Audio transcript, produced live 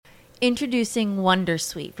Introducing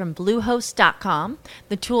Wondersuite from Bluehost.com,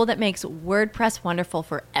 the tool that makes WordPress wonderful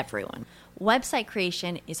for everyone. Website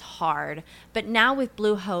creation is hard, but now with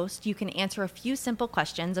Bluehost, you can answer a few simple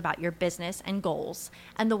questions about your business and goals,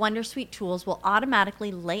 and the Wondersuite tools will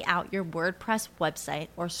automatically lay out your WordPress website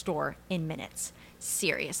or store in minutes.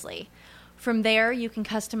 Seriously. From there, you can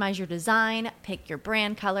customize your design, pick your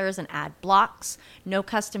brand colors, and add blocks. No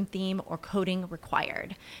custom theme or coding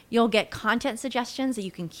required. You'll get content suggestions that you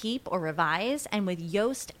can keep or revise, and with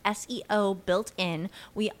Yoast SEO built in,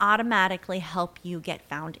 we automatically help you get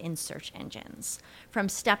found in search engines. From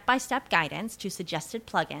step-by-step guidance to suggested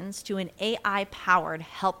plugins to an AI-powered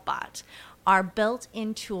help bot, our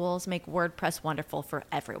built-in tools make WordPress wonderful for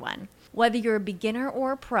everyone. Whether you're a beginner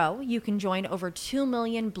or a pro, you can join over 2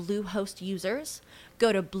 million Bluehost users.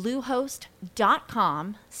 Go to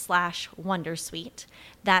bluehost.com/wondersuite.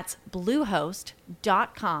 That's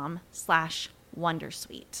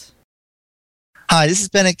bluehost.com/wondersuite. Hi, this is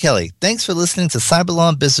Bennett Kelly. Thanks for listening to Cyberlaw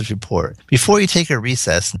and Business Report. Before you take a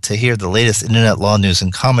recess to hear the latest internet law news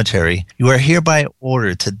and commentary, you are hereby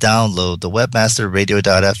ordered to download the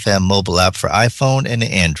WebmasterRadio.fm mobile app for iPhone and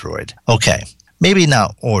Android. Okay, maybe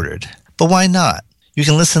not ordered, but why not? You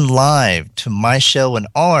can listen live to my show and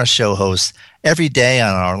all our show hosts every day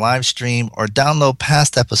on our live stream or download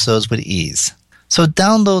past episodes with ease. So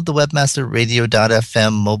download the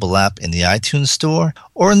WebmasterRadio.fm mobile app in the iTunes Store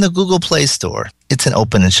or in the Google Play Store. It's an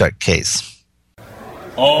open and shut case.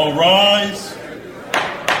 All rise.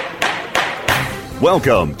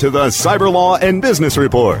 Welcome to the Cyberlaw and Business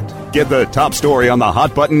Report. Get the top story on the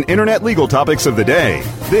hot button internet legal topics of the day.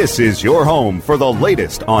 This is your home for the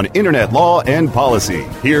latest on internet law and policy.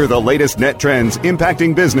 Hear the latest net trends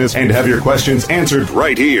impacting business and have your questions answered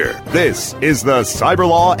right here. This is the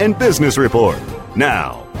Cyberlaw and Business Report.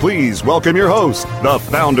 Now, please welcome your host, the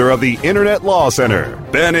founder of the Internet Law Center,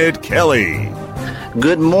 Bennett Kelly.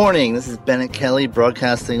 Good morning. This is Bennett Kelly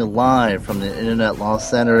broadcasting live from the Internet Law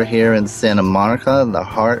Center here in Santa Monica, in the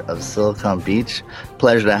heart of Silicon Beach.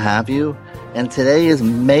 Pleasure to have you. And today is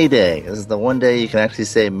May Day. This is the one day you can actually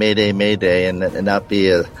say Mayday, Mayday, and not be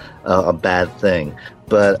a bad thing.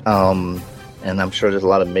 But and I'm sure there's a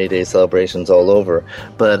lot of May Day celebrations all over.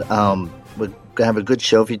 But we're going to have a good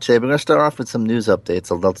show for you today. We're going to start off with some news updates.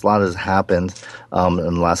 A lot has happened in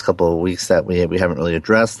the last couple of weeks that we haven't really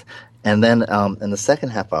addressed. And then in the second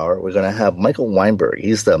half hour, we're going to have Michael Weinberg.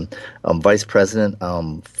 He's the vice president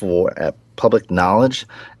for Public Knowledge,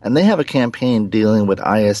 and they have a campaign dealing with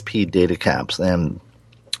ISP data caps. And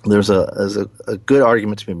there's a good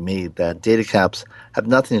argument to be made that data caps have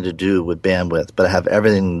nothing to do with bandwidth, but have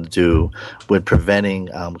everything to do with preventing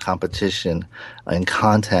competition in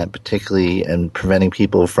content, particularly, and preventing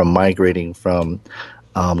people from migrating from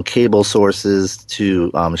cable sources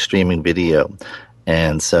to streaming video.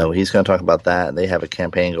 And so he's going to talk about that. They have a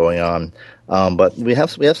campaign going on. But we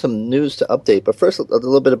have some news to update. But first, a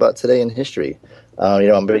little bit about today in history.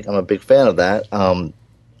 I'm a big fan of that. And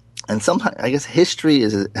sometimes I guess history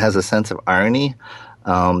has a sense of irony.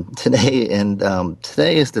 Today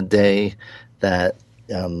is the day that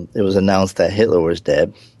it was announced that Hitler was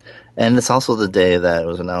dead, and it's also the day that it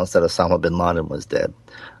was announced that Osama bin Laden was dead.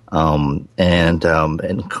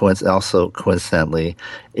 Coincidentally,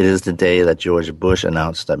 it is the day that George Bush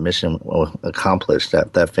announced that mission accomplished,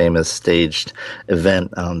 that famous staged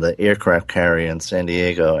event on the aircraft carrier in San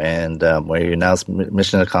Diego, and where he announced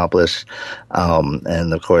mission accomplished.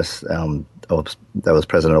 And of course, that was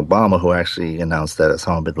President Obama who actually announced that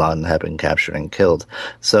Osama bin Laden had been captured and killed.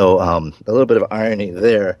 So a little bit of irony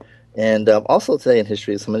there. And also today in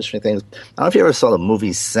history, some interesting things. I don't know if you ever saw the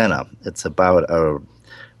movie Senna. It's about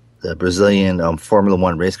the Brazilian Formula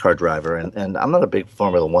One race car driver, and I'm not a big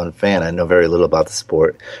Formula One fan. I know very little about the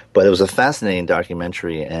sport, but it was a fascinating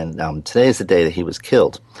documentary. And today is the day that he was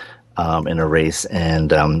killed in a race,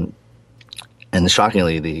 and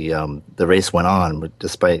shockingly, the race went on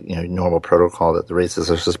despite normal protocol that the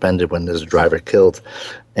races are suspended when there's a driver killed,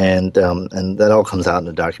 and that all comes out in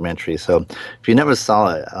the documentary. So if you never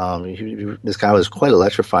saw it, this guy was quite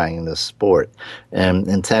electrifying in this sport. And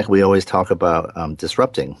in tech, we always talk about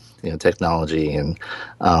disrupting technology, and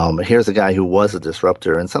here's a guy who was a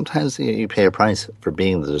disruptor. And sometimes you pay a price for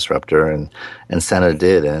being the disruptor, and Senna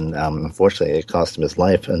did, and unfortunately, it cost him his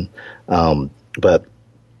life. And but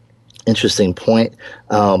interesting point.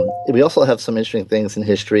 We also have some interesting things in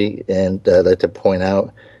history, and I'd like to point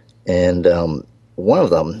out. And one of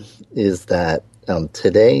them is that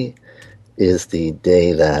today is the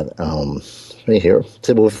day that right here.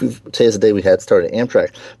 Today's the day we had started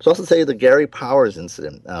Amtrak. But also today the Gary Powers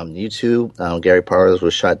incident. U2, Gary Powers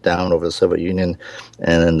was shot down over the Soviet Union,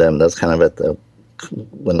 and that's kind of at the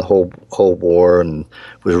when the whole Cold War and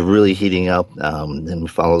was really heating up, and we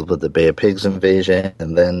followed with the Bay of Pigs invasion,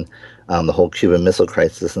 and then the whole Cuban Missile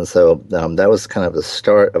Crisis, and so that was kind of the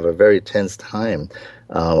start of a very tense time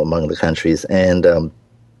among the countries. And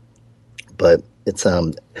but it's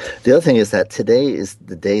the other thing is that today is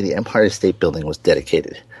the day the Empire State Building was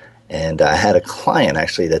dedicated, and I had a client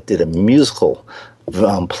actually that did a musical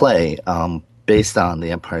play based on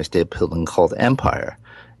the Empire State Building called Empire.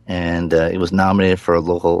 And it was nominated for a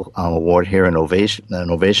local award here, an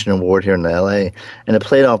Ovation Award here in LA, and it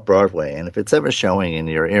played off Broadway. And if it's ever showing in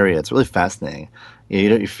your area, it's really fascinating.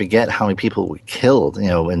 You forget how many people were killed,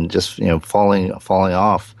 and just falling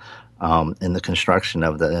off in the construction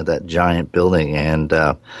of that giant building. And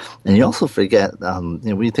you also forget,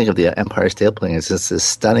 when you think of the Empire State Building, it's just this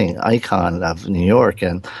stunning icon of New York,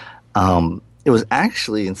 and it was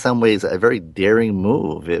actually in some ways a very daring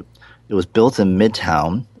move. It was built in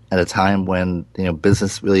Midtown at a time when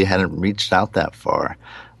business really hadn't reached out that far.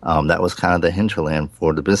 That was kind of the hinterland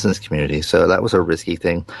for the business community, so that was a risky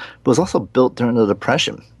thing. But it was also built during the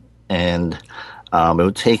Depression, and it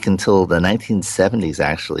would take until the 1970s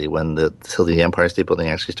actually till the Empire State Building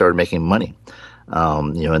actually started making money.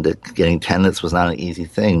 And getting tenants was not an easy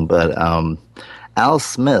thing. But Al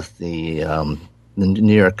Smith, the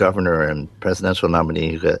New York governor and presidential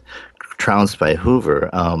nominee who got trounced by Hoover,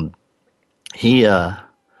 he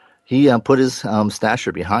put his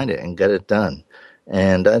stature behind it and got it done.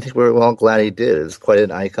 And I think we're all glad he did. It's quite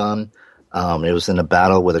an icon. It was in a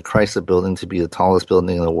battle with a Chrysler Building to be the tallest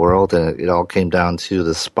building in the world, and it all came down to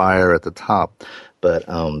the spire at the top. But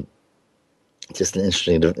just an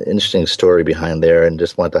interesting story behind there, and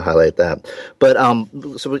just wanted to highlight that. But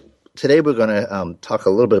today we're going to talk a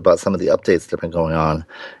little bit about some of the updates that have been going on.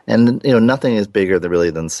 And, nothing is bigger than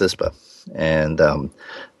CISPA. And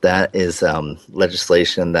that is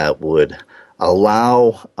legislation that would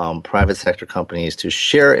allow private sector companies to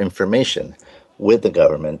share information with the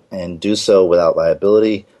government and do so without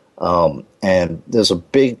liability. And there's a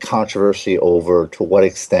big controversy over to what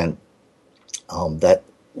extent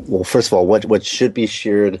first of all, what should be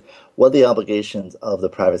shared, what are the obligations of the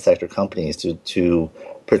private sector companies to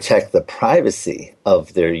protect the privacy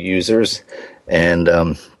of their users. And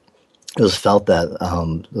it was felt that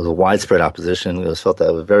there was a widespread opposition. It was felt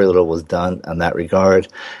that very little was done in that regard.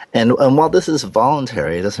 And while this is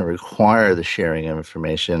voluntary, it doesn't require the sharing of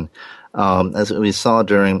information. As we saw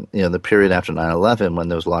during the period after 9/11, when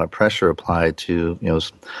there was a lot of pressure applied to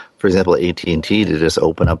for example, AT&T to just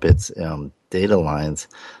open up its data lines,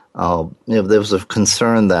 there was a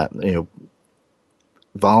concern that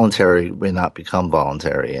voluntary may not become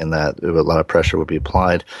voluntary, and that a lot of pressure would be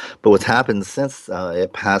applied. But what's happened since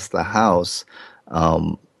it passed the House,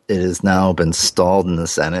 it has now been stalled in the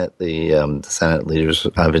Senate. The Senate leaders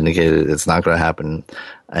have indicated it's not going to happen,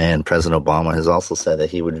 and President Obama has also said that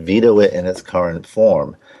he would veto it in its current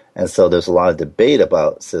form. And so there's a lot of debate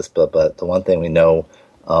about CISPA, but the one thing we know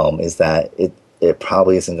is that it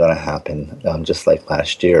probably isn't going to happen, just like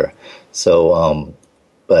last year. So,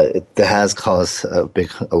 but it has caused a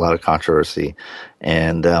lot of controversy,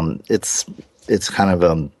 and it's kind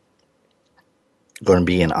of going to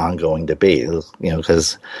be an ongoing debate,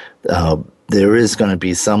 because there is going to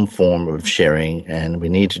be some form of sharing, and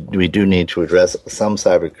we do need to address some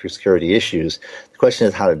cybersecurity issues. The question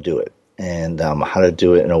is how to do it, and how to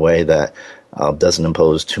do it in a way that doesn't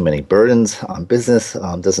impose too many burdens on business,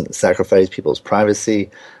 doesn't sacrifice people's privacy,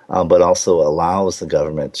 but also allows the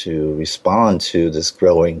government to respond to this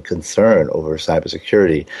growing concern over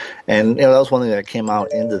cybersecurity. And that was one thing that came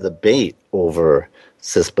out in the debate over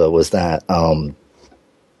CISPA, was that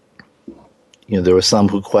there were some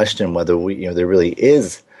who questioned whether there really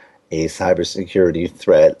is a cybersecurity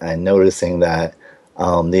threat, and noticing that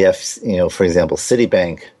for example,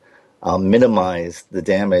 Citibank minimize the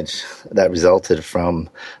damage that resulted from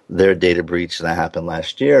their data breach that happened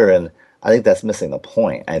last year. And I think that's missing the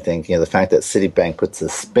point. I think, the fact that Citibank puts a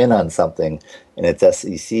spin on something in its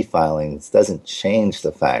SEC filings doesn't change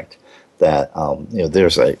the fact that,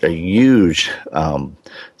 there's a huge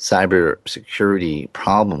cybersecurity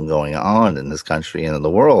problem going on in this country and in the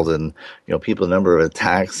world. And, the number of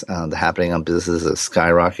attacks happening on businesses is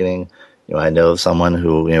skyrocketing. I know of someone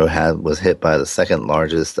who was hit by the second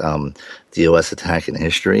largest DOS attack in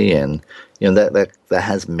history, and that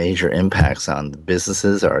has major impacts on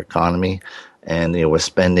businesses, our economy, and we're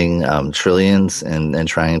spending trillions and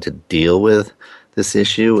trying to deal with this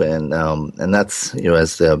issue, and that's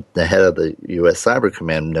as the head of the U.S. Cyber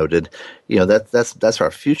Command noted, that's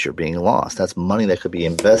our future being lost. That's money that could be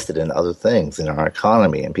invested in other things in our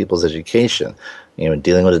economy and people's education,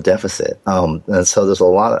 dealing with a deficit, and so there's a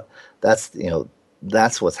lot of. That's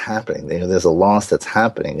that's what's happening. There's a loss that's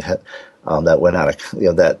happening that we're not,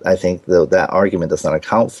 that I think that argument does not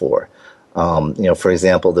account for. For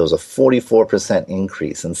example, there was a 44%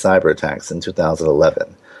 increase in cyber attacks in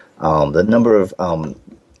 2011. The number of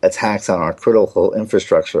attacks on our critical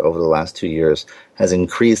infrastructure over the last 2 years has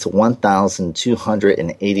increased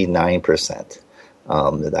 1,289%.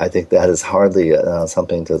 I think that is hardly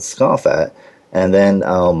something to scoff at. And then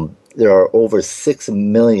there are over 6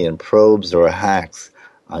 million probes or hacks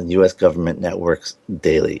on U.S. government networks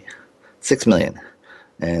daily. 6 million.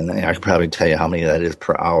 And I could probably tell you how many that is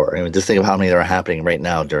per hour. I mean, just think of how many that are happening right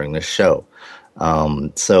now during this show.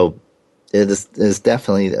 So it is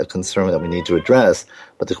definitely a concern that we need to address.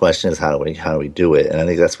 But the question is, how do we do it? And I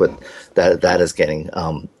think that's what that is getting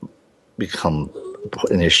become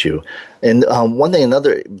an issue. And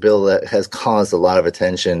another bill that has caused a lot of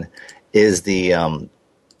attention is the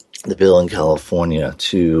bill in California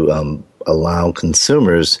to allow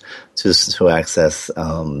consumers to access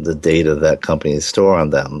the data that companies store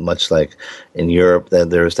on them, much like in Europe,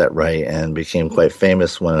 there's that right, and became quite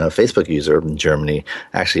famous when a Facebook user in Germany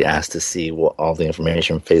actually asked to see what all the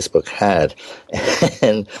information Facebook had,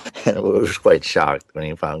 and was quite shocked when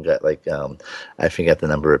he found that, I forget the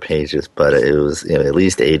number of pages, but it was at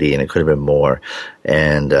least 80, and it could have been more,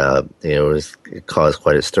 and it caused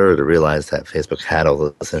quite a stir to realize that Facebook had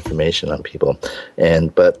all this information on people,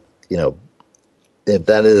 but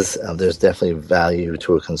that is, there's definitely value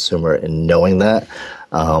to a consumer in knowing that.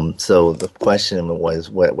 So the question was,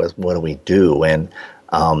 what do we do? And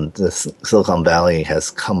Silicon Valley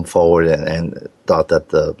has come forward and thought that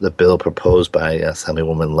the bill proposed by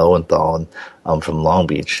Assemblywoman Lowenthal from Long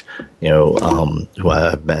Beach, who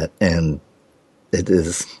I've met, and it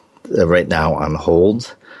is right now on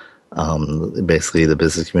hold. Basically, the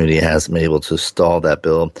business community has been able to stall that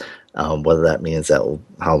bill. Whether that means that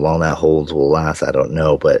how long that holds will last, I don't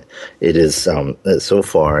know. But it is so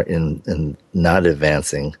far in not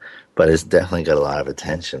advancing, but it's definitely got a lot of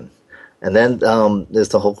attention. And then there's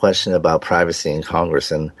the whole question about privacy in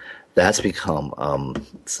Congress, and that's become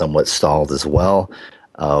somewhat stalled as well.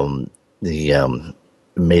 The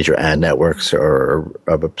major ad networks are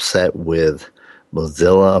upset with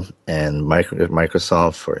Mozilla and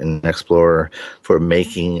Microsoft for Internet Explorer for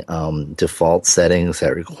making default settings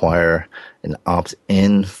that require an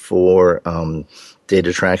opt-in for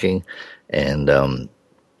data tracking. And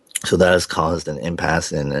so that has caused an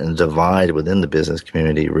impasse and a divide within the business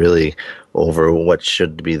community really over what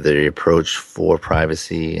should be the approach for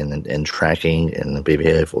privacy and tracking and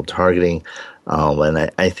behavioral targeting.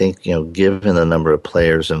 And I think, given the number of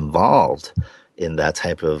players involved in that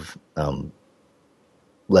type of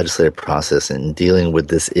legislative process and dealing with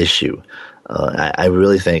this issue, I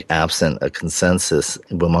really think absent a consensus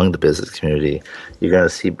among the business community, you're going to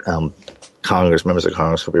see members of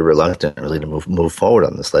Congress will be reluctant really to move forward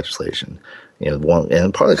on this legislation.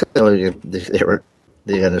 And partly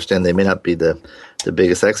they understand they may not be the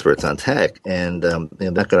biggest experts on tech, and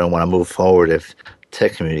they're not going to want to move forward if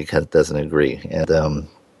tech community doesn't agree. And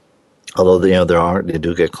although they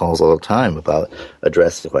do get calls all the time about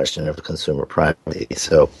addressing the question of consumer privacy.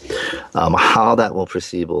 So how that will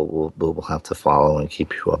proceed, we'll have to follow and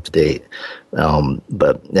keep you up to date.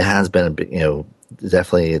 But it has been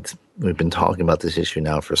definitely we've been talking about this issue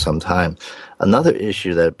now for some time. Another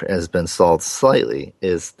issue that has been stalled slightly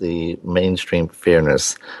is the Mainstream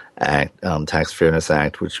Fairness Act, Tax Fairness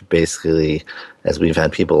Act, which basically, as we've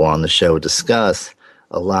had people on the show discuss,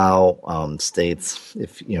 allow states,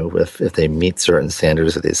 if they meet certain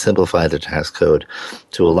standards, if they simplify their tax code,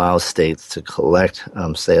 to allow states to collect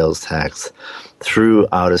sales tax through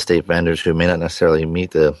out-of-state vendors who may not necessarily meet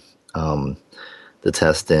the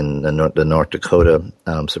test in the North Dakota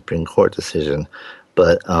Supreme Court decision,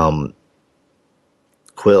 but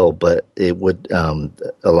it would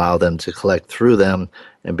allow them to collect through them,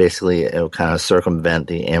 and basically it will kind of circumvent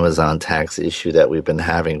the Amazon tax issue that we've been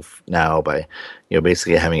having now by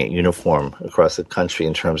basically having it uniform across the country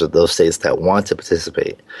in terms of those states that want to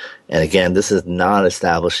participate. And again, this is not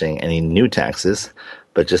establishing any new taxes,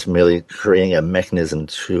 but just merely creating a mechanism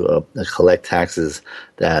to collect taxes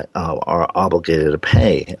that are obligated to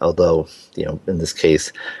pay. Although, in this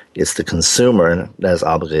case, it's the consumer that is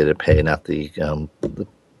obligated to pay, not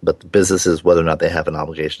but the businesses, whether or not they have an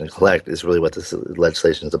obligation to collect, is really what this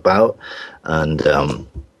legislation is about. And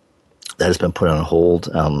that has been put on hold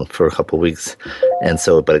for a couple of weeks,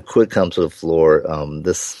 but it could come to the floor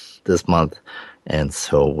this month. And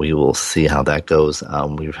so we will see how that goes.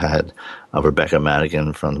 We've had Rebecca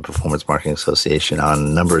Madigan from the Performance Marketing Association on a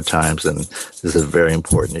number of times, and this is a very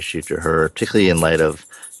important issue to her, particularly in light of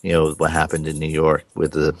what happened in New York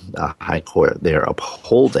with the High Court there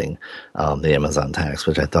upholding the Amazon tax,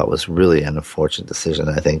 which I thought was really an unfortunate decision.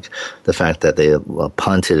 I think the fact that they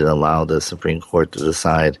punted and allowed the Supreme Court to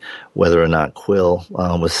decide whether or not Quill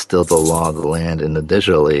was still the law of the land in the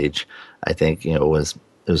digital age, I think it was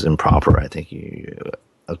improper. I think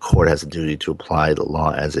a court has a duty to apply the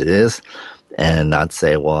law as it is, and not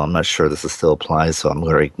say, well, I'm not sure this still applies, so I'm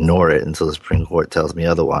going to ignore it until the Supreme Court tells me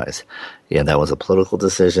otherwise. Yeah, that was a political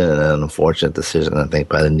decision and an unfortunate decision, I think,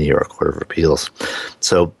 by the New York Court of Appeals.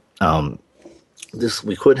 So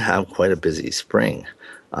we could have quite a busy spring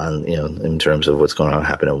on, in terms of what's going to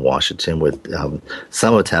happen in Washington with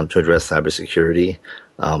some attempt to address cybersecurity,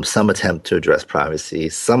 some attempt to address privacy,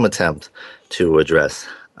 some attempt to address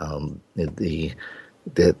the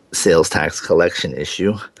sales tax collection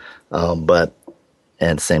issue. But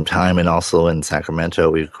at the same time, and also in Sacramento,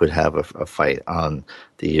 we could have a fight on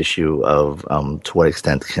the issue of to what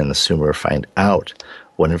extent can the consumer find out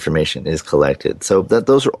what information is collected. So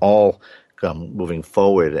those are all moving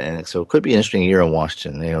forward, and so it could be an interesting year in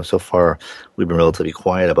Washington. So far we've been relatively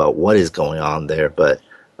quiet about what is going on there, but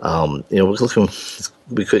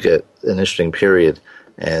we could get an interesting period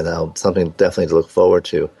and something definitely to look forward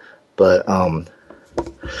to. But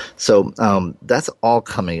so that's all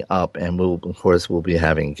coming up, and we'll be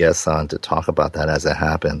having guests on to talk about that as it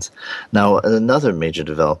happens. Now, another major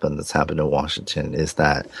development that's happened in Washington is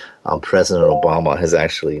that President Obama has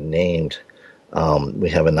actually named, we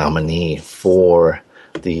have a nominee for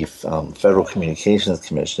the Federal Communications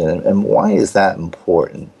Commission. And why is that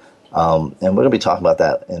important? And we're going to be talking about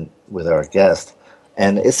that with our guest.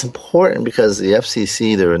 And it's important because the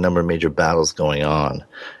FCC, there are a number of major battles going on.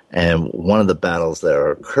 And one of the battles that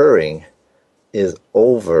are occurring is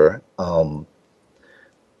over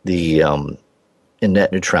the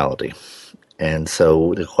net neutrality. And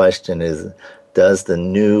so the question is, does the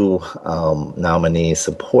new nominee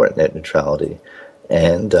support net neutrality?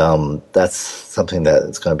 And that's something that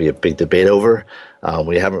it's going to be a big debate over.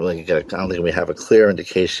 We haven't really I don't think we have a clear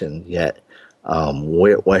indication yet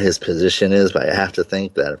what his position is, but I have to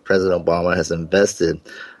think that if President Obama has invested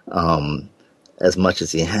as much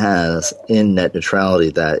as he has in net neutrality,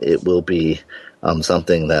 that it will be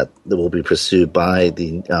something that will be pursued by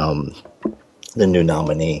the new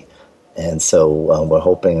nominee. And so we're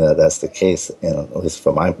hoping that that's the case, at least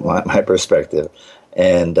from my perspective.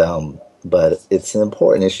 And but it's an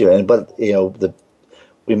important issue. But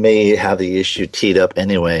we may have the issue teed up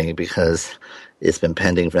anyway because it's been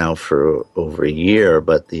pending now for over a year.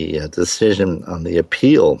 But the decision on the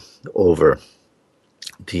appeal over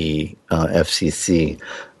the FCC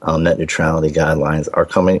net neutrality guidelines are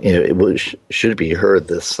coming. Should be heard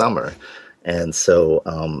this summer, and so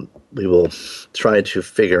we will try to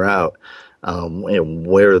figure out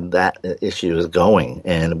where that issue is going,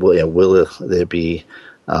 and will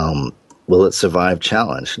it survive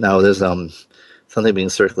challenge? Now, there's something being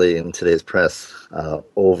circulated in today's press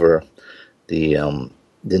over the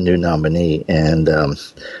new nominee, and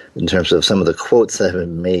in terms of some of the quotes that have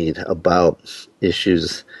been made about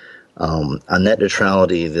issues on net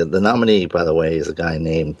neutrality. The nominee, by the way, is a guy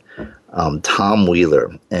named Tom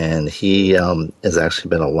Wheeler, and he has actually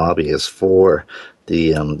been a lobbyist for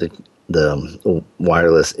the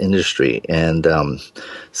wireless industry. And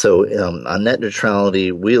so on net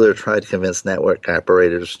neutrality, Wheeler tried to convince network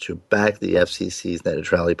operators to back the FCC's net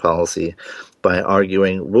neutrality policy by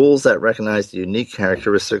arguing rules that recognize the unique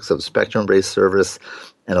characteristics of spectrum-based service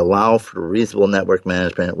and allow for reasonable network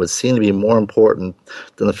management would seem to be more important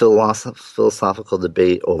than the philosophical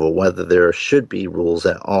debate over whether there should be rules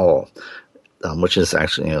at all. Which is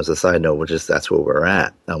actually, as a side note, that's where we're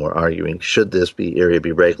at. And we're arguing, should this area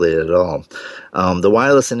be regulated at all? The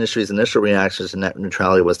wireless industry's initial reaction to net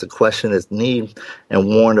neutrality was to question its need and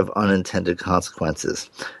warn of unintended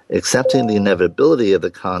consequences. Accepting the inevitability of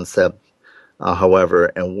the concept,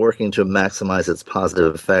 however, and working to maximize its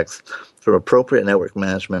positive effects, from appropriate network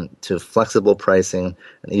management to flexible pricing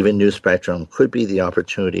and even new spectrum, could be the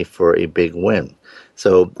opportunity for a big win.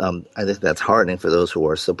 So I think that's heartening for those who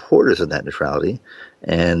are supporters of net neutrality,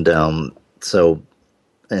 and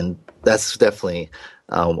that's definitely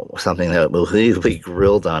something that will be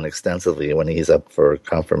grilled on extensively when he's up for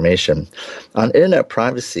confirmation. On internet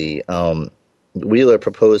privacy, Wheeler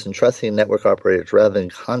proposed entrusting network operators rather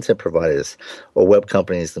than content providers or web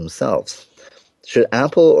companies themselves. Should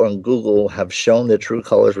Apple or Google have shown their true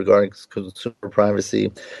colors regarding consumer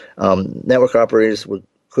privacy, network operators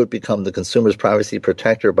could become the consumer's privacy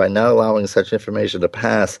protector by not allowing such information to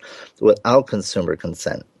pass without consumer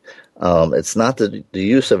consent. It's not that the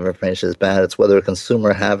use of information is bad, it's whether a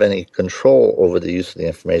consumer have any control over the use of the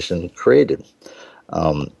information created.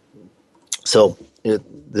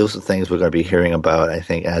 Those are things we're going to be hearing about, I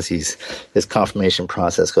think, as his confirmation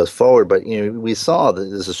process goes forward. But we saw that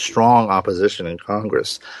there's a strong opposition in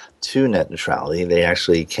Congress to net neutrality. They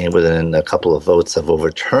actually came within a couple of votes of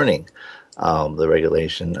overturning the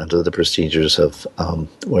regulation under the procedures of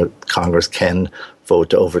where Congress can vote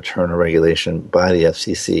to overturn a regulation by the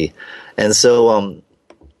FCC. And so,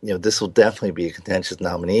 this will definitely be a contentious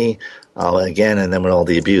nominee again. And then with all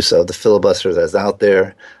the abuse of the filibuster that's out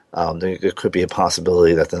there, there could be a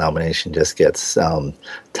possibility that the nomination just gets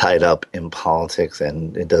tied up in politics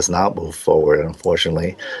and it does not move forward,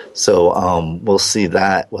 unfortunately. So we'll see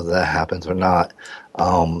that, whether that happens or not.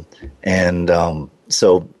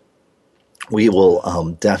 So we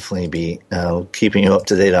will definitely be keeping you up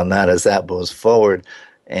to date on that as that moves forward.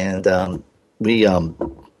 And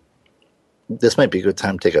this might be a good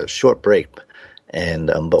time to take a short break.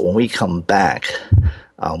 But when we come back,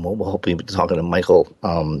 we'll hopefully be talking to Michael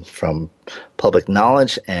from Public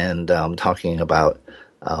Knowledge and talking about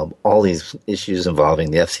all these issues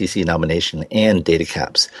involving the FCC nomination and data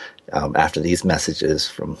caps after these messages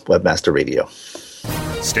from Webmaster Radio.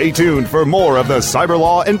 Stay tuned for more of the Cyber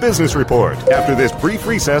Law and Business Report after this brief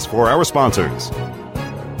recess for our sponsors.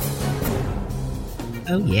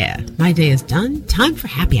 Oh yeah, my day is done. Time for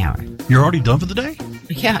happy hour. You're already done for the day?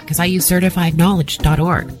 Yeah, because I use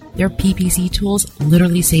CertifiedKnowledge.org. Their PPC tools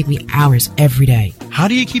literally save me hours every day. How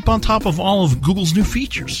do you keep on top of all of Google's new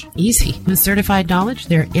features? Easy. With Certified Knowledge,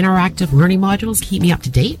 their interactive learning modules keep me up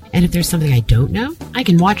to date. And if there's something I don't know, I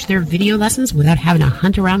can watch their video lessons without having to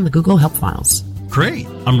hunt around the Google Help files. Great.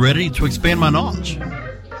 I'm ready to expand my knowledge.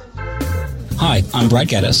 Hi, I'm Brad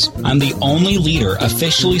Geddes. I'm the only leader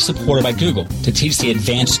officially supported by Google to teach the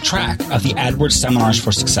advanced track of the AdWords Seminars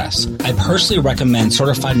for Success. I personally recommend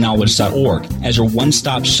CertifiedKnowledge.org as your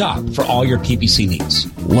one-stop shop for all your PPC needs.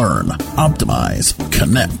 Learn, optimize,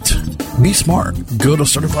 connect. Be smart. Go to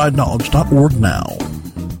CertifiedKnowledge.org now.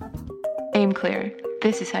 Aim clear.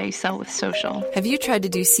 This is how you sell with social. Have you tried to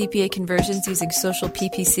do CPA conversions using social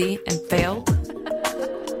PPC and failed?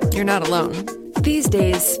 You're not alone. These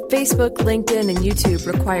days, Facebook, LinkedIn, and YouTube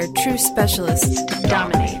require true specialists to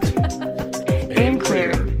dominate. Aim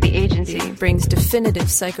Clear, the agency, brings definitive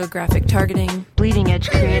psychographic targeting, bleeding-edge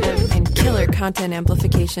creative, and killer content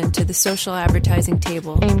amplification to the social advertising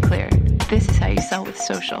table. Aim Clear, this is how you sell with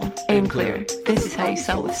social. Aim Clear, this is how you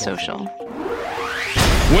sell with social.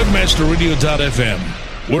 Webmasterradio.fm.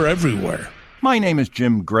 We're everywhere. My name is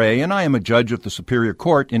Jim Gray, and I am a judge of the Superior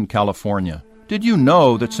Court in California. Did you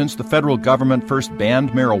know that since the federal government first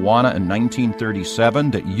banned marijuana in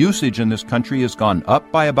 1937, that usage in this country has gone up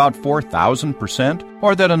by about 4,000%?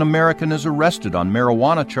 Or that an American is arrested on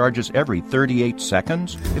marijuana charges every 38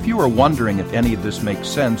 seconds? If you are wondering if any of this makes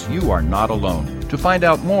sense, you are not alone. To find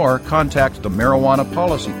out more, contact the Marijuana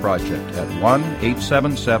Policy Project at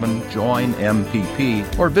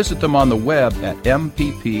 1-877-JOIN-MPP or visit them on the web at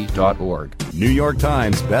mpp.org. New York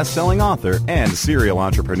Times best-selling author and serial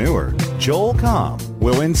entrepreneur Joel Comm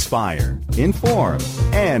will inspire, inform,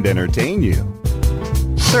 and entertain you.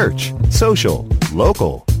 Search, social,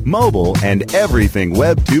 local, mobile, and everything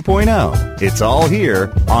Web 2.0. It's all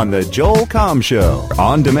here on The Joel Comm Show.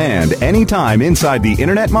 On demand anytime inside the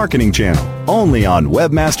Internet Marketing Channel. Only on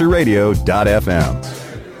WebmasterRadio.fm.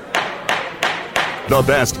 The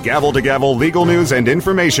best gavel-to-gavel legal news and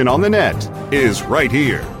information on the net is right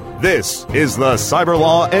here. This is the Cyber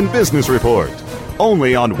Law and Business Report.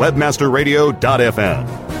 Only on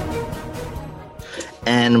WebmasterRadio.fm.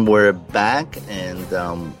 And we're back, and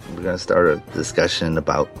we're going to start a discussion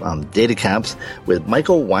about data caps with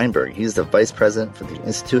Michael Weinberg. He's the Vice President for the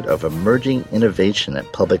Institute of Emerging Innovation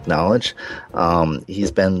at Public Knowledge.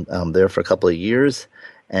 He's been there for a couple of years,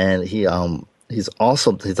 and he's done a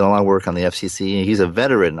lot of work on the FCC. He's a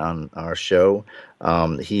veteran on our show.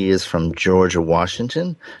 He is from George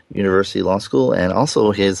Washington University Law School, and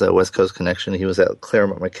also he has a West Coast connection. He was at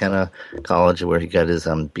Claremont McKenna College, where he got his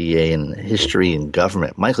BA in History and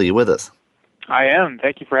Government. Michael, you with us? I am.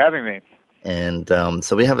 Thank you for having me. And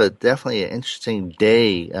so we have definitely an interesting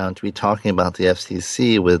day to be talking about the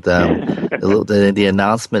FCC with the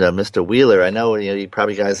announcement of Mr. Wheeler. I know you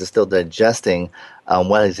probably guys are still digesting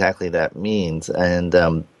what exactly that means, and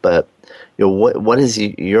but what is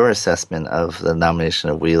your assessment of the nomination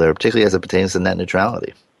of Wheeler, particularly as it pertains to net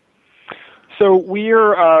neutrality? So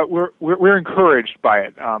we're encouraged by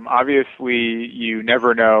it. Obviously, you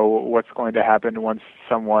never know what's going to happen once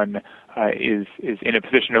someone is in a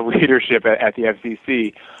position of leadership at the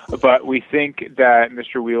FCC. But we think that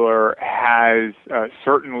Mr. Wheeler has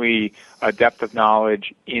certainly a depth of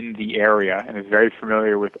knowledge in the area and is very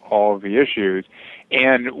familiar with all of the issues.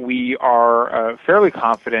 And we are fairly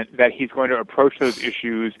confident that he's going to approach those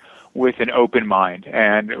issues with an open mind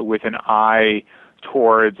and with an eye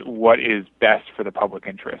towards what is best for the public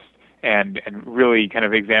interest, and really kind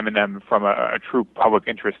of examine them from a true public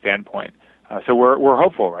interest standpoint. So we're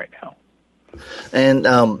hopeful right now. And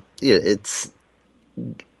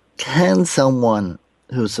can someone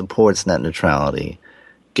who supports net neutrality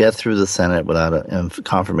get through the Senate without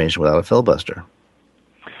confirmation without a filibuster?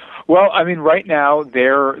 Well, I mean, right now, the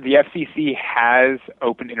FCC has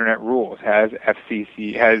open internet rules, has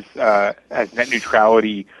net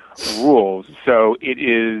neutrality rules. So it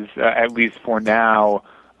is, at least for now,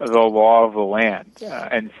 the law of the land.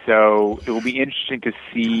 And so it will be interesting to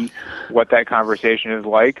see what that conversation is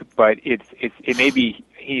like. But it may be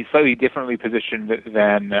he's slightly differently positioned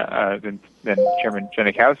than Chairman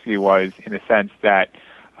Janikowski was, in the sense that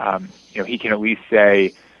he can at least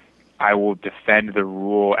say, I will defend the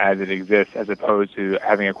rule as it exists, as opposed to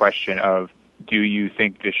having a question of, do you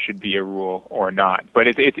think this should be a rule or not? But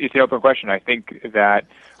it's an open question. I think that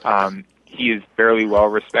he is fairly well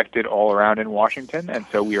respected all around in Washington, and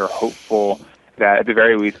so we are hopeful that at the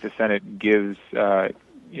very least the Senate gives the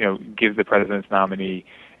president's nominee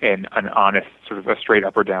an honest, sort of a straight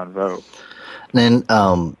up or down vote. And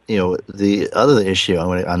then, the other issue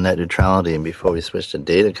on net neutrality, and before we switch to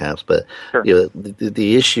data caps, but sure.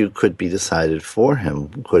 The issue could be decided for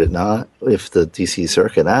him, could it not, if the D.C.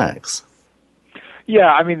 Circuit acts?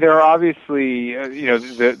 Yeah, I mean, there are obviously,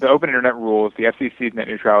 the open internet rules, the FCC's net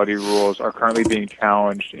neutrality rules are currently being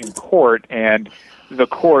challenged in court, and the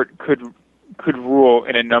court could rule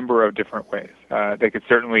in a number of different ways. They could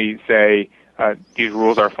certainly say these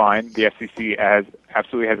rules are fine. The FCC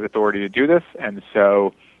absolutely has authority to do this, and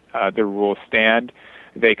so the rules stand.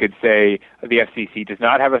 They could say the FCC does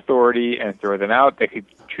not have authority and throw them out. They could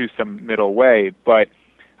choose some middle way, but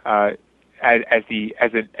as the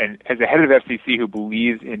head of the FCC who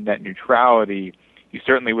believes in net neutrality, you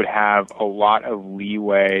certainly would have a lot of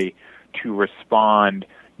leeway to respond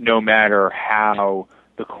no matter how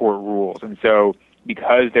the court rules. And so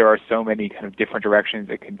because there are so many kind of different directions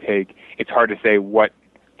it can take, it's hard to say what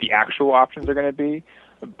the actual options are going to be.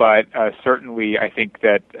 But certainly I think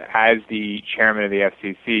that as the chairman of the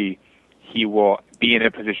FCC, he will be in a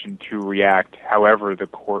position to react however the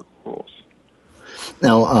court rules.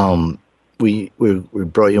 Now, we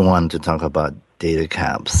brought you on to talk about data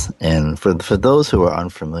caps. And for those who are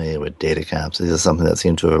unfamiliar with data caps, this is something that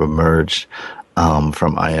seemed to have emerged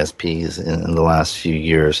from ISPs in the last few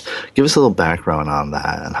years. Give us a little background on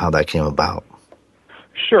that and how that came about.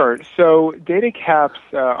 Sure. So data caps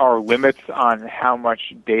are limits on how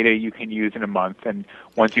much data you can use in a month. And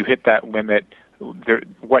once you hit that limit,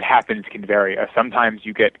 what happens can vary. Sometimes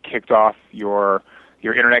you get kicked off your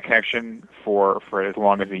internet connection for as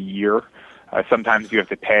long as a year. Sometimes you have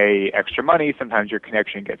to pay extra money. Sometimes your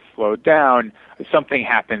connection gets slowed down. Something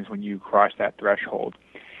happens when you cross that threshold.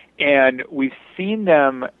 And we've seen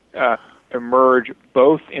them emerge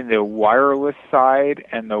both in the wireless side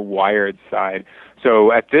and the wired side.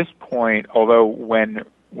 So at this point, although when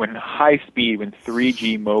high speed, when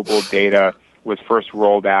 3G mobile data was first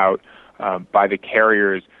rolled out by the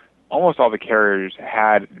carriers, almost all the carriers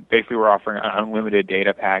basically were offering an unlimited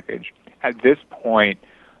data package. At this point,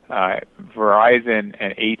 Verizon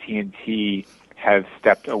and AT&T have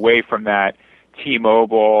stepped away from that.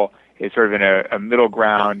 T-Mobile is sort of in a middle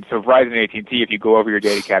ground. So Verizon and AT&T, if you go over your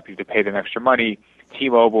data cap, you have to pay them extra money.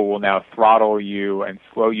 T-Mobile will now throttle you and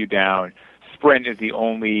slow you down. Sprint is the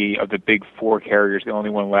only of the big four carriers, the only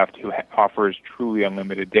one left who offers truly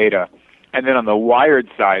unlimited data. And then on the wired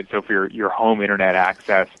side, so for your home internet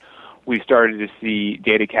access, we started to see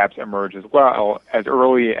data caps emerge as well as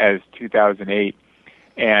early as 2008.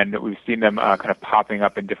 And we've seen them kind of popping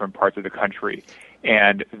up in different parts of the country.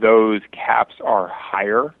 And those caps are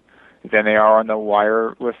higher than they are on the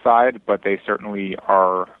wireless side, but they certainly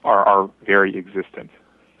are very existent.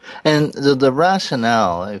 And the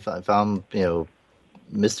rationale, if I'm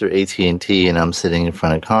Mr. AT&T and I'm sitting in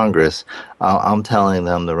front of Congress, I'm telling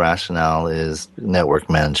them the rationale is network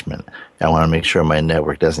management. I want to make sure my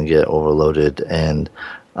network doesn't get overloaded. And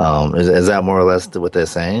is that more or less what they're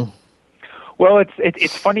saying? Well,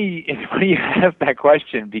 it's funny. It's funny you ask that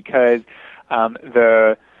question because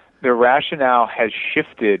the rationale has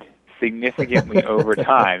shifted significantly over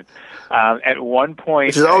time. At one point,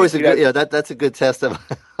 which is always a good. That's a good test of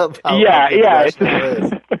how yeah.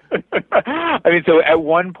 I mean, so at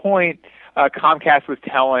one point, Comcast was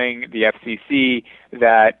telling the FCC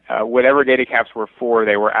that whatever data caps were for,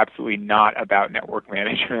 they were absolutely not about network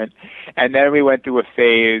management. And then we went through a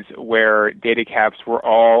phase where data caps were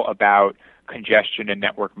all about congestion and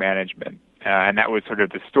network management. And that was sort of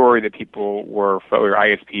the story that people or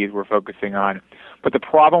ISPs were focusing on. But the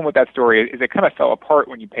problem with that story is it kind of fell apart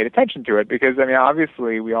when you paid attention to it because, I mean,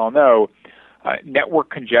 obviously we all know network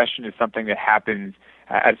congestion is something that happens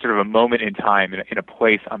at sort of a moment in time in a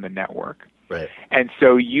place on the network. Right. And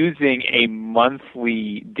so using a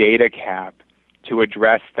monthly data cap to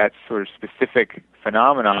address that sort of specific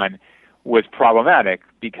phenomenon was problematic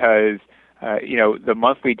because the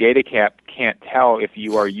monthly data cap can't tell if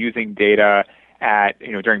you are using data at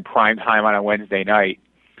during prime time on a Wednesday night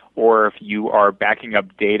or if you are backing up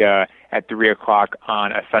data at 3 o'clock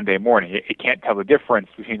on a Sunday morning. It can't tell the difference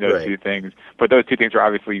between those two things, but those two things are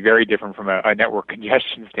obviously very different from a network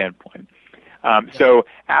congestion standpoint. So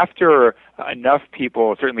after enough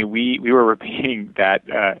people, certainly we were repeating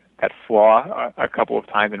that flaw a couple of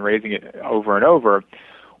times and raising it over and over,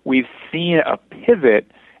 we've seen a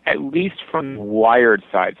pivot at least from the wired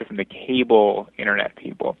side, so from the cable internet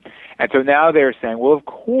people. And so now they're saying, well, of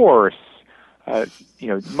course,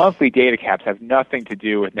 monthly data caps have nothing to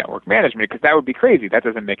do with network management because that would be crazy. That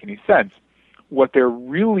doesn't make any sense. What they're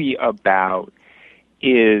really about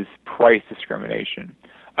is price discrimination,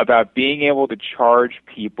 about being able to charge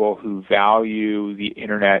people who value the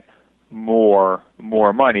internet more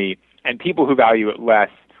money, and people who value it less,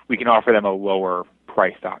 we can offer them a lower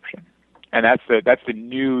priced option. And that's the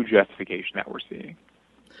new justification that we're seeing.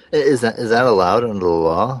 Is that allowed under the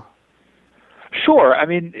law? Sure. I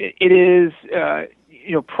mean, it is.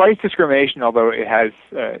 Price discrimination, although it has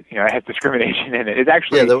discrimination in it, is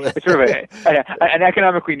actually it's sort of an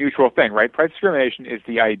economically neutral thing, right? Price discrimination is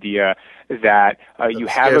the idea that you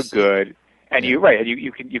have a good, and you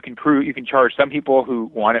can charge some people who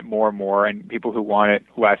want it more, and people who want it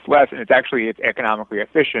less, and it's economically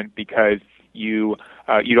efficient because you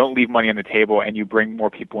don't leave money on the table and you bring more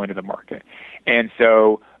people into the market. And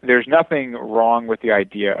so there's nothing wrong with the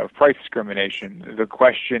idea of price discrimination. The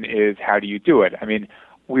question is, how do you do it? I mean,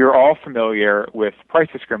 we are all familiar with price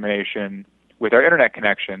discrimination with our internet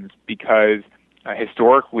connections because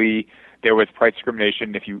historically there was price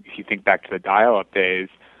discrimination, if you think back to the dial-up days,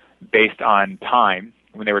 based on time.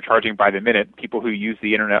 When they were charging by the minute, people who used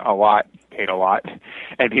the internet a lot paid a lot,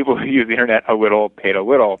 and people who used the internet a little paid a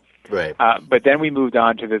little. Right. But then we moved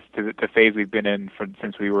on to the phase we've been in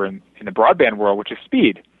since we were in the broadband world, which is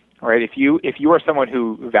speed. Right? If you are someone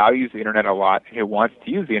who values the internet a lot and who wants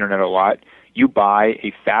to use the internet a lot, you buy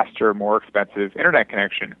a faster, more expensive internet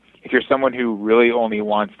connection. If you're someone who really only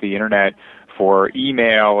wants the internet for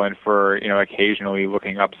email and for occasionally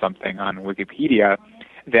looking up something on Wikipedia,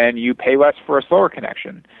 then you pay less for a slower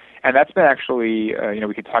connection. And that's been actually,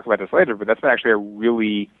 we can talk about this later, but that's been actually a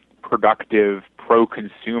really productive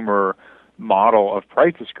pro-consumer model of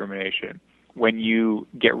price discrimination. When you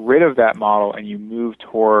get rid of that model and you move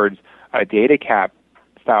towards a data cap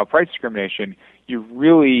style price discrimination, you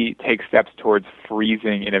really take steps towards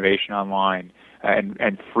freezing innovation online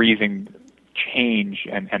and freezing change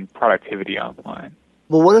and productivity online.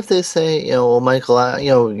 Well, what if they say, Michael, I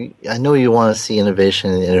know you want to see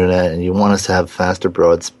innovation in the internet and you want us to have faster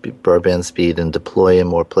broadband speed and deploy in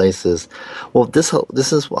more places. Well, this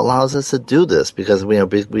allows us to do this because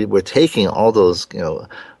we're taking all those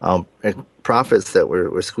profits that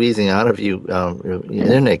we're squeezing out of you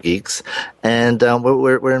internet geeks, and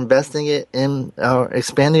we're investing it in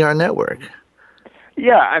expanding our network.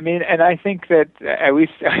 Yeah, I mean, and I think that at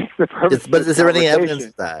least the purpose. But is there any evidence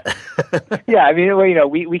of that? Yeah, I mean,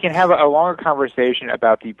 we can have a longer conversation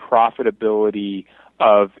about the profitability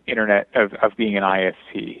of internet of being an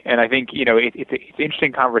ISP, and I think it's an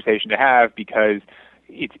interesting conversation to have because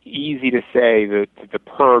it's easy to say that the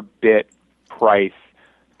per bit price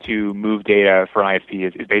to move data for an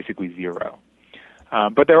ISP is basically zero.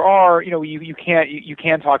 But there are, you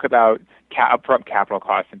can talk about upfront capital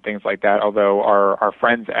costs and things like that, although our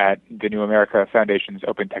friends at the New America Foundation's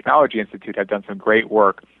Open Technology Institute have done some great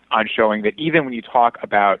work on showing that even when you talk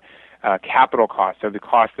about capital costs, so the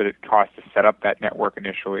cost that it costs to set up that network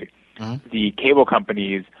initially, the cable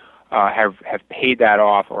companies have paid that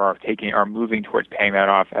off or are moving towards paying that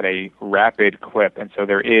off at a rapid clip, and so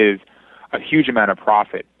there is a huge amount of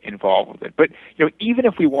profit involved with it. But even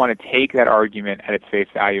if we want to take that argument at its face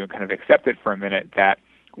value and kind of accept it for a minute, that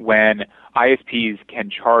when ISPs can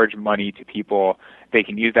charge money to people, they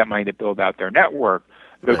can use that money to build out their network.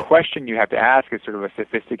 The question you have to ask as sort of a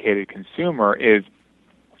sophisticated consumer is,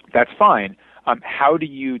 that's fine. How do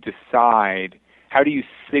you decide? How do you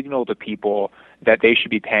signal to people that they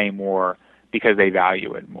should be paying more because they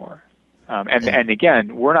value it more. And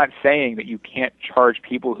again, we're not saying that you can't charge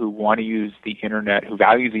people who want to use the internet, who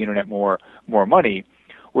value the internet more money.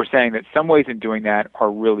 We're saying that some ways in doing that are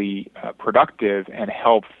really productive and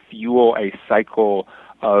help fuel a cycle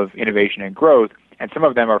of innovation and growth, and some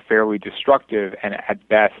of them are fairly destructive and at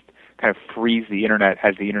best kind of freeze the internet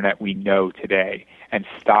as the internet we know today and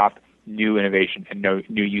stop new innovation and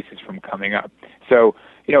new uses from coming up. So,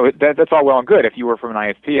 that's all well and good. If you were from an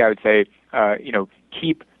ISP, I would say,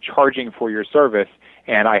 keep charging for your service,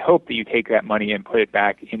 and I hope that you take that money and put it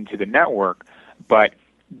back into the network, but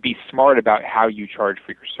be smart about how you charge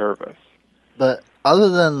for your service. But other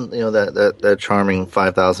than that charming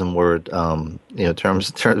 5,000 word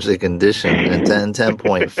terms and condition and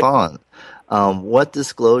 10-point font, what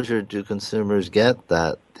disclosure do consumers get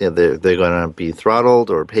that they're going to be throttled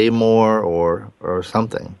or pay more or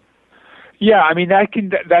something? Yeah, I mean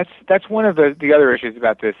that's one of the other issues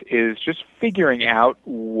about this is just figuring out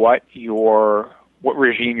what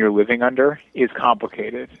regime you're living under is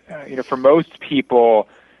complicated. For most people,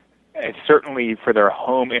 certainly for their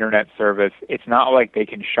home internet service, it's not like they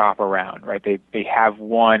can shop around, right? They have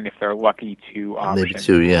one, if they're lucky, two options. Maybe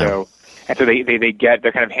two, yeah. So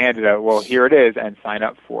they're kind of handed out, well, here it is, and sign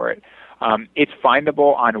up for it. It's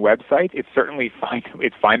findable on websites. It's certainly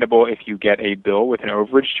it's findable if you get a bill with an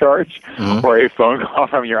overage charge or a phone call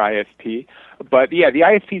from your ISP. But yeah, the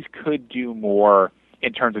ISPs could do more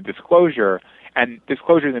in terms of disclosure, and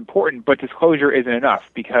disclosure is important, but disclosure isn't enough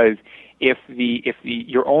because if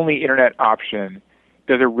your only internet option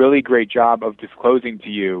does a really great job of disclosing to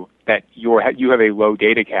you that you have a low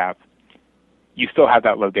data cap, you still have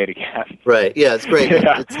that low data cap. Right. Yeah, it's great.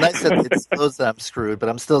 Yeah. It's nice that it discloses that I'm screwed, but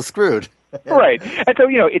I'm still screwed. Right. And so,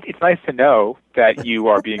 it's nice to know that you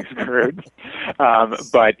are being screwed,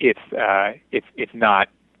 but it's not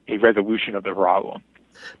a resolution of the problem.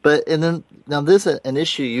 But now there's an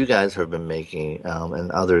issue you guys have been making, and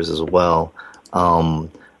others as well. And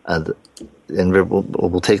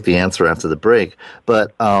we'll take the answer after the break.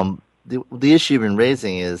 But the issue you've been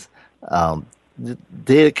raising is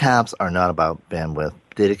data caps are not about bandwidth.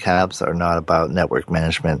 Data caps are not about network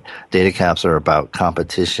management. Data caps are about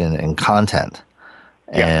competition and content.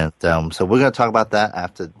 Yeah. And so we're going to talk about that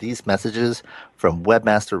after these messages from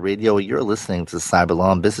Webmaster Radio. You're listening to Cyber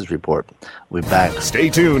Law and Business Report. We'll be back. Stay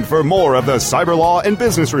tuned for more of the Cyber Law and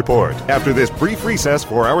Business Report after this brief recess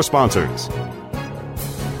for our sponsors.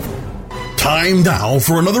 Time now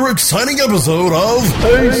for another exciting episode of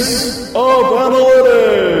Ace of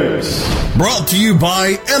Analytics. Brought to you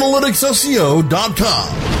by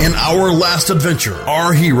AnalyticsSEO.com. In our last adventure,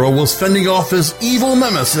 our hero was fending off his evil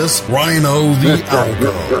nemesis, Rhino the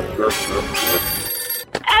Algo.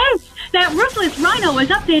 Ace! That ruthless Rhino has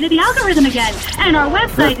updated the algorithm again, and our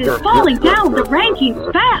website is falling down the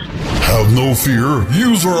rankings fast. Have no fear.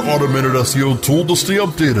 Use our automated SEO tool to stay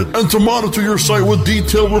updated and to monitor your site with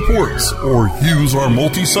detailed reports. Or use our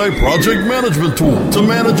multi-site project management tool to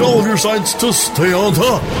manage all of your sites to stay on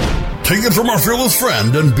top. Take it from our fearless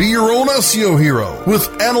friend and be your own SEO hero with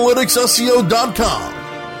AnalyticsSEO.com.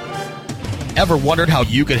 Ever wondered how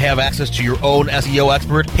you could have access to your own SEO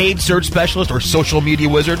expert, paid search specialist, or social media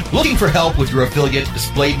wizard? Looking for help with your affiliate,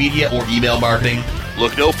 display media, or email marketing?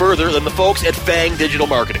 Look no further than the folks at Fang Digital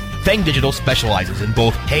Marketing. Fang Digital specializes in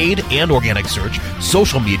both paid and organic search,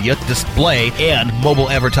 social media, display, and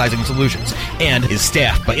mobile advertising solutions, and is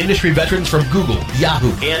staffed by industry veterans from Google,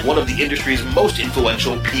 Yahoo, and one of the industry's most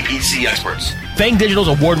influential PPC experts. Fang Digital's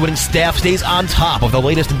award-winning staff stays on top of the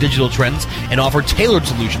latest in digital trends and offer tailored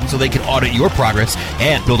solutions so they can audit your progress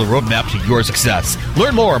and build a roadmap to your success.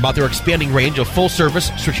 Learn more about their expanding range of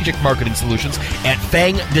full-service strategic marketing solutions at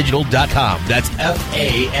fangdigital.com. That's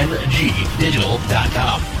F-A-N-G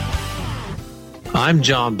digital.com. I'm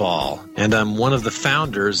John Ball, and I'm one of the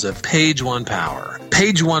founders of Page One Power.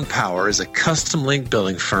 Page One Power is a custom link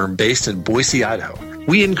building firm based in Boise, Idaho.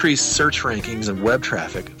 We increase search rankings and web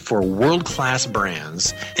traffic for world-class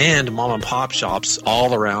brands and mom-and-pop shops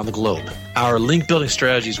all around the globe. Our link building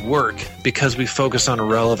strategies work because we focus on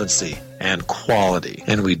relevancy and quality,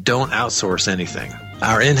 and we don't outsource anything.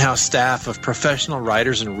 Our in-house staff of professional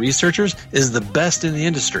writers and researchers is the best in the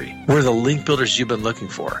industry. We're the link builders you've been looking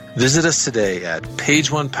for. Visit us today at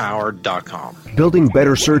pageonepower.com. Building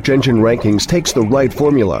better search engine rankings takes the right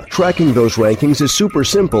formula. Tracking those rankings is super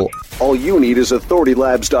simple. All you need is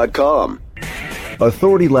authoritylabs.com.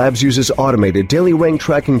 Authority Labs uses automated daily rank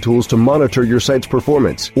tracking tools to monitor your site's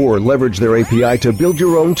performance or leverage their API to build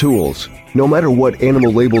your own tools. No matter what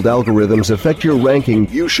animal-labeled algorithms affect your ranking,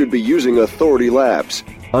 you should be using Authority Labs.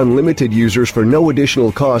 Unlimited users for no additional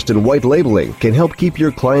cost and white labeling can help keep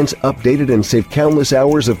your clients updated and save countless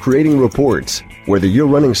hours of creating reports. Whether you're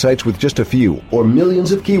running sites with just a few or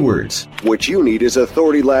millions of keywords, what you need is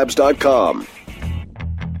authoritylabs.com.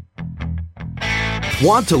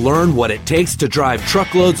 Want to learn what it takes to drive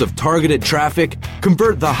truckloads of targeted traffic,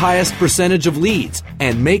 convert the highest percentage of leads,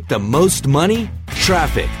 and make the most money?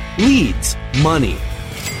 Traffic, leads, money.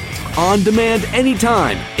 On demand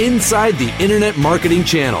anytime inside the Internet Marketing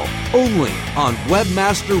Channel, only on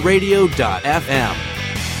webmasterradio.fm.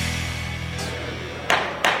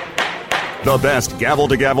 The best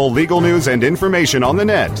gavel-to-gavel legal news and information on the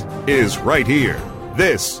net is right here.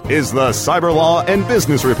 This is the Cyber Law and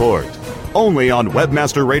Business Report, only on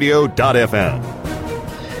webmasterradio.fm.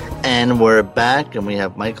 And we're back, and we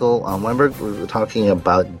have Michael Weinberg. We were talking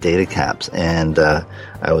about data caps, and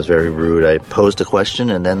I was very rude. I posed a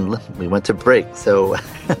question, and then we went to break. So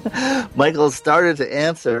Michael started to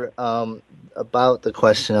answer about the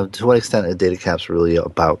question of to what extent are data caps really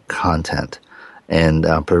about content and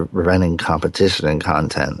preventing competition in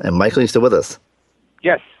content. And Michael, you still with us?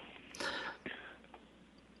 Yes.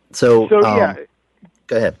 So yeah.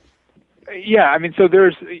 Go ahead. Yeah, I mean, so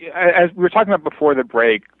there's, as we were talking about before the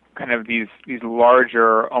break, kind of these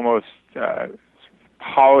larger, almost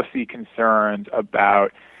policy concerns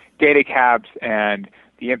about data caps and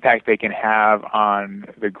the impact they can have on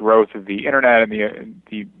the growth of the internet and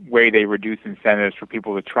the way they reduce incentives for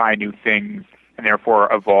people to try new things and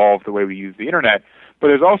therefore evolve the way we use the internet. But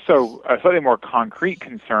there's also a slightly more concrete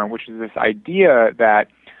concern, which is this idea that,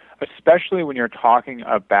 especially when you're talking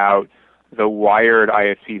about the wired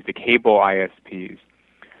ISPs, the cable ISPs,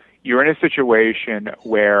 you're in a situation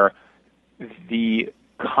where the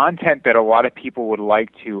content that a lot of people would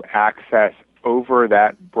like to access over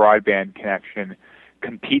that broadband connection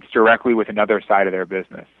competes directly with another side of their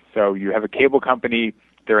business. So you have a cable company,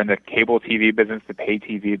 they're in the cable TV business, the pay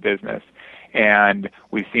TV business, and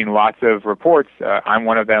we've seen lots of reports. I'm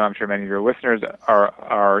one of them. I'm sure many of your listeners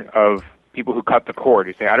are of people who cut the cord,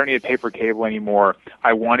 who say, I don't need to pay for cable anymore.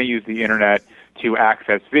 I want to use the internet to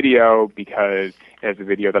access video because it has the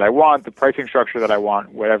video that I want, the pricing structure that I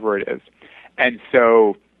want, whatever it is. And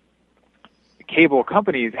so cable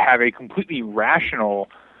companies have a completely rational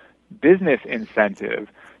business incentive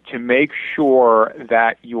to make sure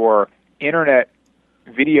that your internet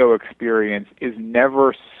video experience is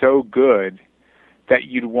never so good that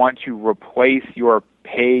you'd want to replace your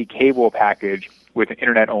pay cable package with an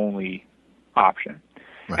internet-only option.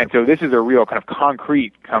 Right. And so this is a real kind of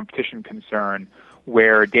concrete competition concern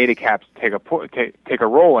where data caps take a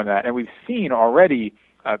role in that. And we've seen already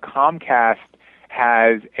Comcast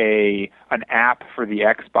has an app for the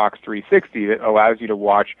Xbox 360 that allows you to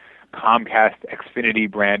watch Comcast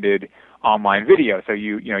Xfinity branded online video. So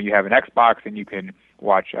you have an Xbox and you can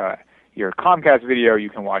watch your Comcast video, you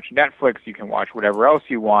can watch Netflix, you can watch whatever else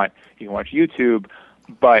you want, you can watch YouTube,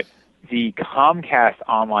 but the Comcast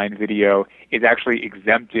online video is actually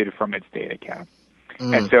exempted from its data cap.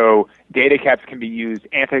 And so data caps can be used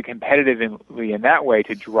anti-competitively in that way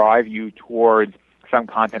to drive you towards some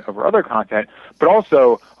content over other content, but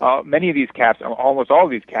also many of these caps, almost all of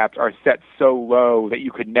these caps, are set so low that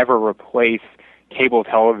you could never replace cable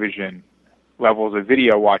television levels of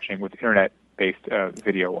video watching with internet-based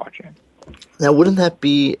video watching. Now, wouldn't that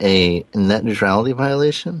be a net neutrality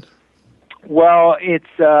violation? Well, it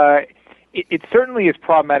certainly is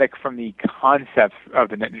problematic from the concept of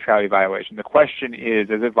the net neutrality violation. The question is,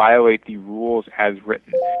 does it violate the rules as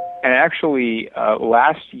written? And actually,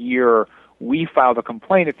 last year, we filed a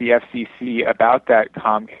complaint at the FCC about that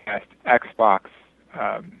Comcast Xbox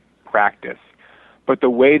practice. But the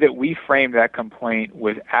way that we framed that complaint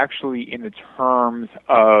was actually in the terms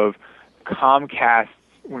of Comcast.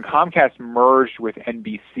 When Comcast merged with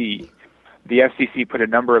NBC, the FCC put a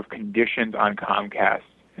number of conditions on Comcast,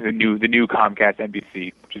 the new Comcast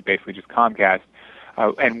NBC, which is basically just Comcast.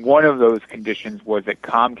 And one of those conditions was that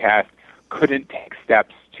Comcast couldn't take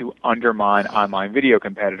steps to undermine online video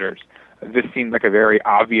competitors. This seemed like a very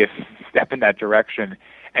obvious step in that direction,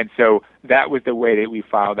 and so that was the way that we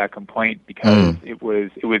filed that complaint because it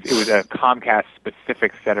was a Comcast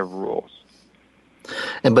specific set of rules.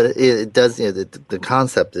 But it does. The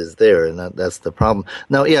concept is there, and that's the problem.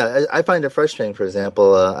 Now, I find it frustrating. For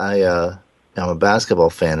example, I'm a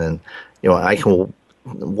basketball fan, and I can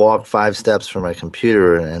walk 5 steps from my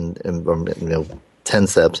computer and 10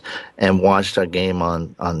 steps and watch a game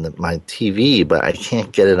on my TV, but I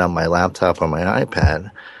can't get it on my laptop or my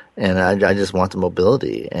iPad, and I just want the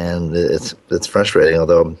mobility, and it's frustrating.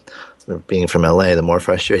 Although being from LA, the more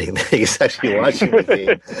frustrating thing is actually watching the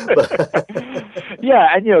game.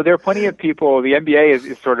 Yeah, and there are plenty of people. The NBA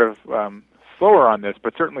is sort of slower on this,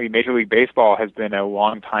 but certainly Major League Baseball has been a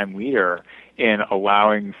long-time leader in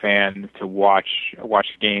allowing fans to watch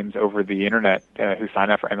games over the internet who sign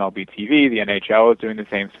up for MLB TV. The NHL is doing the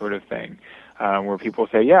same sort of thing, where people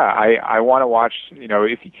say, "Yeah, I want to watch."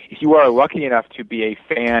 If you are lucky enough to be a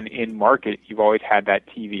fan in market, you've always had that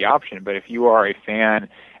TV option. But if you are a fan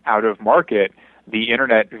out of market, the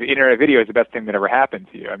internet video is the best thing that ever happened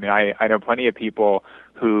to you. I mean, I know plenty of people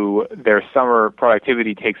who their summer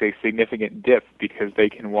productivity takes a significant dip because they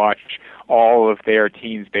can watch all of their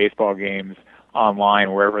team's baseball games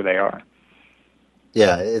online wherever they are.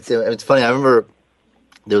 Yeah, it's funny. I remember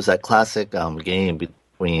there was that classic game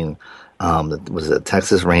between was it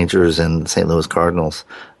Texas Rangers and St. Louis Cardinals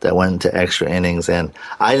that went into extra innings, and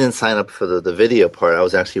I didn't sign up for the video part. I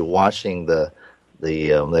was actually watching the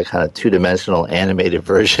kind of two-dimensional animated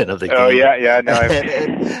version of the game. Oh yeah, no.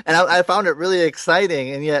 And I found it really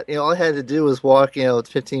exciting, and yet all I had to do was walk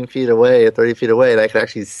 15 feet away, 30 feet away, and I could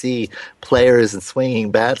actually see players and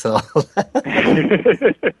swinging bats and all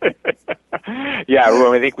that. Yeah,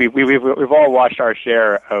 well, I think we've all watched our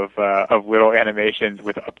share of little animations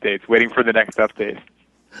with updates, waiting for the next update.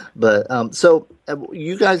 But so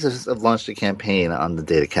you guys have launched a campaign on the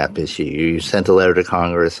data cap issue. You sent a letter to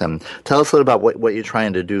Congress, and tell us a little about what you're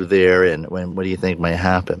trying to do there, and what do you think might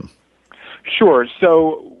happen? Sure.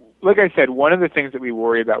 So, like I said, one of the things that we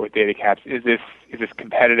worry about with data caps is this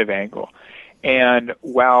competitive angle. And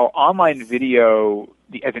while online video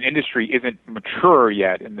as an industry isn't mature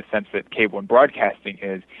yet in the sense that cable and broadcasting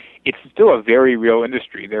is, it's still a very real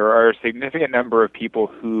industry. There are a significant number of people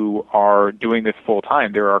who are doing this full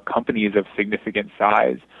time. There are companies of significant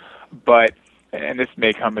size, but, and this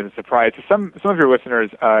may come as a surprise to some of your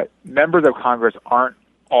listeners, members of Congress aren't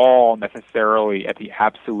all necessarily at the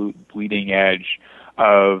absolute bleeding edge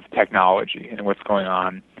of technology and what's going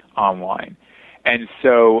on online. And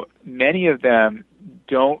so many of them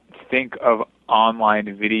don't think of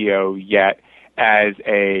online video yet as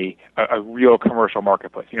a real commercial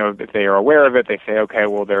marketplace. If they are aware of it, they say, okay,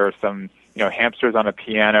 well, there are some hamsters on a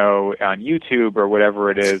piano on YouTube or whatever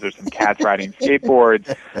it is, or some cats riding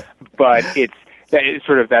skateboards, but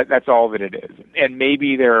that's all that it is. And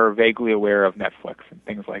maybe they're vaguely aware of Netflix and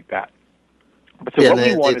things like that. But so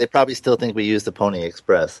they probably still think we use the Pony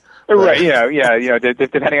Express. Right,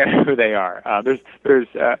 depending on who they are. There's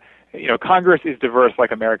Congress is diverse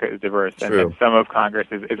like America is diverse, and some of Congress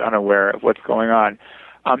is unaware of what's going on.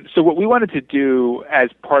 So what we wanted to do as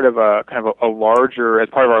part of our larger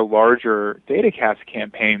DataCast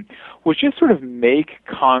campaign was just sort of make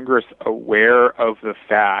Congress aware of the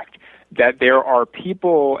fact that there are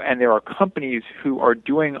people and there are companies who are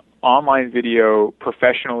doing online video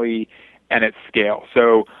professionally and at scale.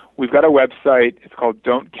 So we've got a website. It's called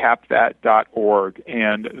don'tcapthat.org,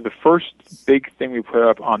 and the first big thing we put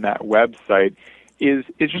up on that website is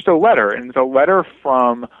just a letter, and it's a letter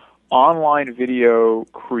from online video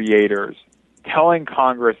creators telling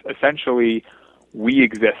Congress essentially, we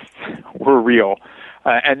exist, we're real.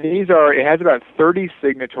 And it has about 30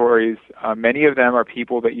 signatories. Many of them are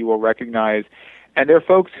people that you will recognize. And they're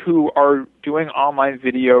folks who are doing online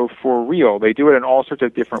video for real. They do it in all sorts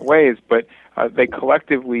of different ways, but they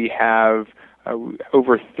collectively have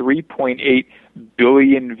over 3.8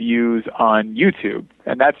 billion views on YouTube.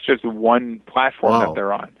 And that's just one platform that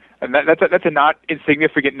they're on. And that's a not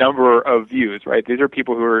insignificant number of views, right? These are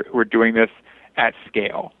people who are doing this at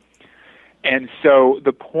scale. And so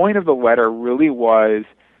the point of the letter really was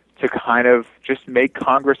to kind of just make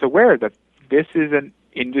Congress aware that this is an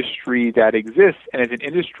industry that exists, and it's an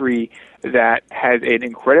industry that has an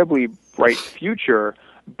incredibly bright future,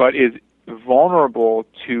 but is vulnerable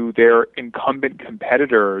to their incumbent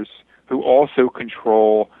competitors who also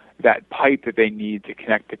control that pipe that they need to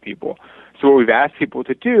connect to people. So what we've asked people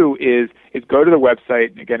to do is go to the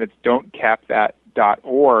website, and again, it's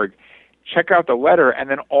don'tcapthat.org, check out the letter, and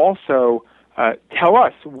then also tell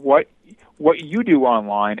us what you do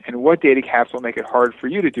online and what data caps will make it hard for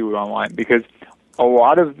you to do it online, because a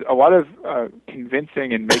lot of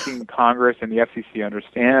convincing and making Congress and the FCC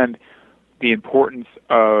understand the importance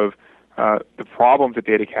of the problems that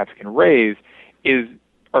data caps can raise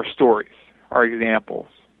are stories, are examples.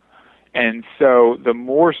 And so the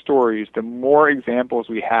more stories, the more examples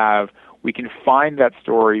we have, we can find that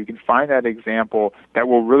story, you can find that example that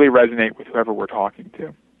will really resonate with whoever we're talking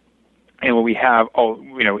to. And when we have,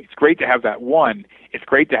 it's great to have that one. It's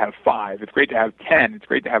great to have 5. It's great to have 10. It's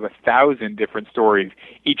great to have 1,000 different stories,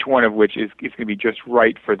 each one of which is going to be just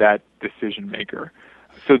right for that decision maker.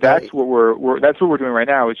 So that's what we're doing right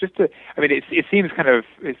now. It's just to, I mean, it seems to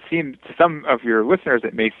some of your listeners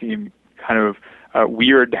it may seem kind of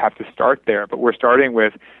weird to have to start there, but we're starting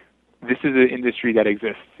with this is an industry that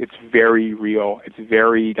exists. It's very real. It's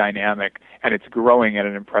very dynamic, and it's growing at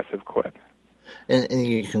an impressive clip. And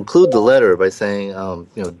you conclude the letter by saying,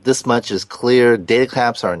 this much is clear. Data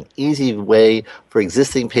caps are an easy way for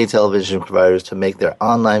existing pay television providers to make their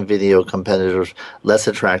online video competitors less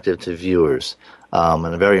attractive to viewers. And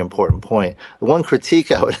a very important point. The one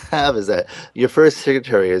critique I would have is that your first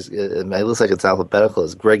secretary it looks like it's alphabetical,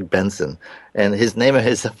 is Greg Benson. And his name of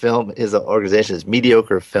his organization is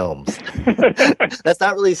Mediocre Films. That's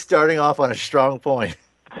not really starting off on a strong point.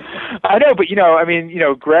 I know, but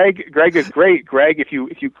Greg is great. Greg, if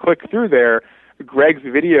you click through there, Greg's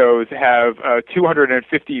videos have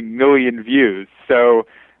 250 million views. So,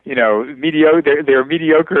 they're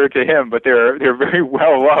mediocre to him, but they're very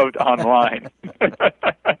well loved online.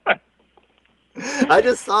 I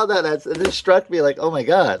just saw that and it struck me like, oh my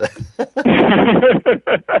God.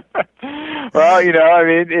 Well,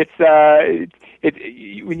 it's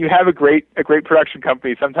when you have a great production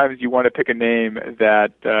company, sometimes you want to pick a name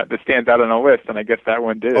that stands out on a list, and I guess that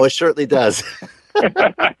one did. Oh, it certainly does.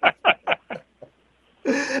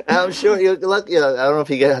 I'm sure I don't know if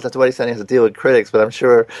that's what he's saying. He has to deal with critics, but I'm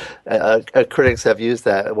sure critics have used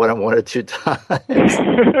that one or two times. He's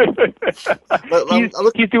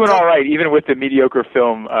doing all right, even with the Mediocre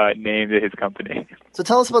Film name to his company. So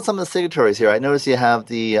tell us about some of the signatories here. I noticed you have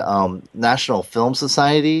the National Film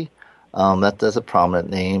Society. That's a prominent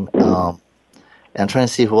name. And I'm trying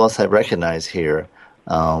to see who else I recognize here.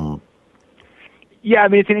 Yeah, I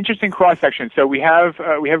mean, it's an interesting cross-section. So we have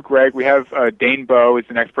Greg, we have Dane Bowe is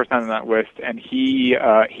the next person on that list, and he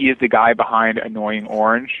is the guy behind Annoying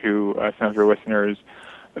Orange, who some of your listeners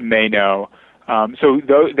may know. So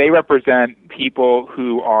they represent people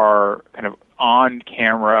who are kind of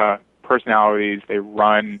on-camera personalities. They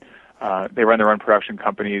run their own production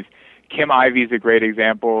companies. Kim Ivey is a great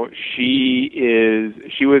example. She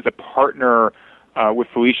was a partner with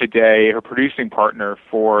Felicia Day, her producing partner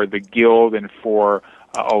for The Guild and for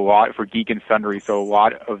Geek and Sundry. So a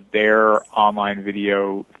lot of their online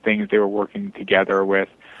video things they were working together with.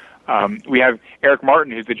 We have Eric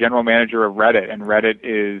Martin, who's the general manager of Reddit, and Reddit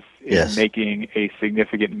is making a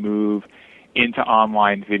significant move into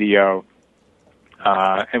online video,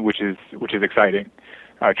 and which is exciting.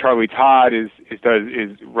 Charlie Todd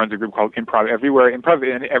runs a group called Improv Everywhere. Improv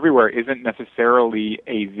Everywhere isn't necessarily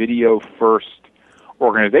a video first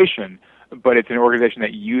organization, but it's an organization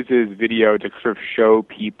that uses video to sort of show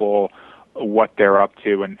people what they're up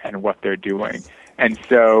to and what they're doing. And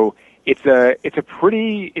so it's a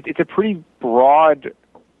pretty broad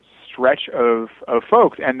stretch of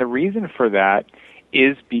folks, and the reason for that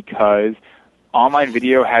is because online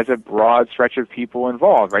video has a broad stretch of people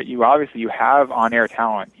involved, right? You have on-air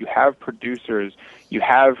talent, you have producers, you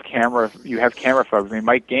have camera folks. I mean,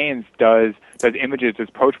 Mike Gaines does images, does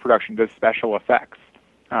post-production, does special effects.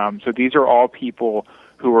 So these are all people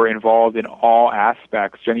who are involved in all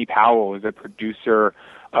aspects. Jenny Powell is a producer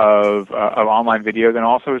of online videos and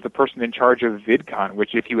also is the person in charge of VidCon,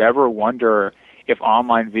 which if you ever wonder if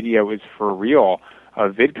online video is for real,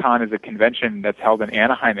 VidCon is a convention that's held in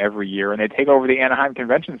Anaheim every year, and they take over the Anaheim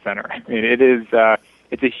Convention Center. I mean, it's a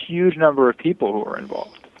huge number of people who are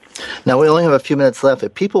involved. Now, we only have a few minutes left.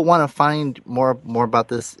 If people want to find more about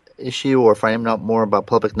this issue or find out more about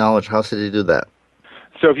public knowledge, how should they do that?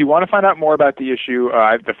 So if you want to find out more about the issue,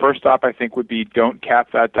 the first stop, I think, would be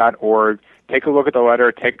don'tcapthat.org. Take a look at the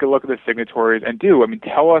letter, take a look at the signatories, and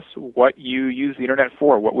tell us what you use the Internet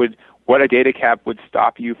for. What a data cap would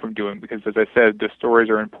stop you from doing, because, as I said, the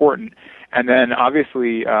stories are important. And then,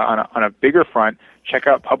 obviously, on a bigger front, check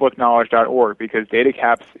out publicknowledge.org, because data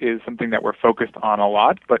caps is something that we're focused on a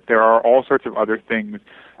lot, but there are all sorts of other things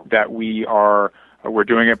that we're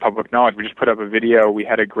doing at Public Knowledge. We just put up a video. We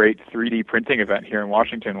had a great 3D printing event here in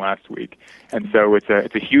Washington last week. And so it's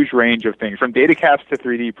a huge range of things, from data caps to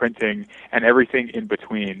 3D printing and everything in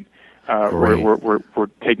between. We're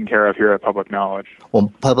taking care of here at Public Knowledge.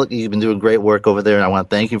 Well, you've been doing great work over there, and I want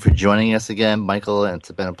to thank you for joining us again, Michael, and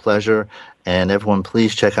it's been a pleasure. And everyone,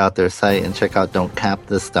 please check out their site and check out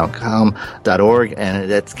don'tcapthis.com.org, and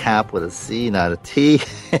that's cap with a C, not a T.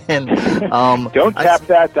 And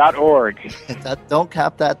don'tcapthat.org.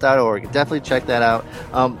 Don'tcapthat.org. Definitely check that out.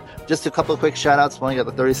 Just a couple of quick shout-outs. We only got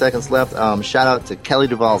the 30 seconds left. Shout-out to Kelly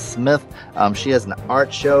Duvall Smith. She has an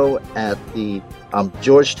art show at the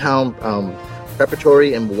Georgetown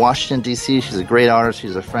Preparatory in Washington, D.C. She's a great artist.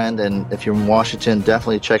 She's a friend. And if you're in Washington,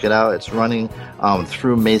 definitely check it out. It's running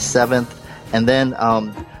through May 7th. And then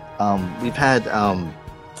we've had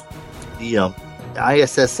the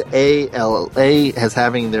ISSALA is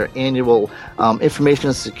having their annual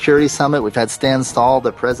Information Security Summit. We've had Stan Stahl,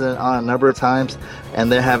 the president, on a number of times,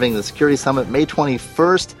 and they're having the Security Summit May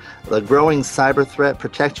 21st, the growing cyber threat,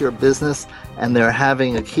 protect your business, and they're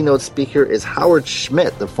having a keynote speaker is Howard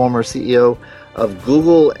Schmidt, the former CEO of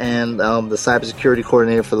Google and the cybersecurity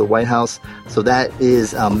coordinator for the White House. So that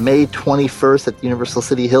is May 21st at the Universal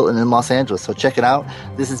City Hilton in Los Angeles. So check it out.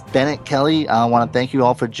 This is Bennett Kelly. I want to thank you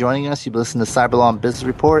all for joining us. You've listened to Cyber Law and Business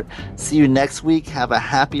Report. See you next week. Have a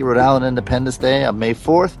happy Rhode Island Independence Day on May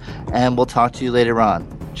 4th, and we'll talk to you later on.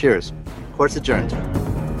 Cheers. Court's adjourned.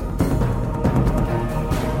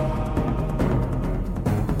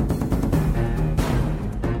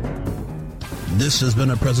 This has been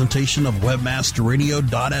a presentation of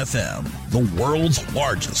WebmasterRadio.fm, the world's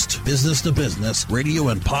largest business-to-business radio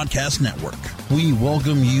and podcast network. We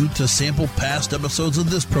welcome you to sample past episodes of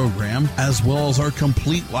this program, as well as our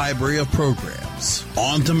complete library of programs,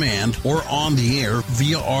 on demand or on the air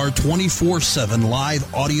via our 24/7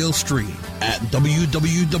 live audio stream at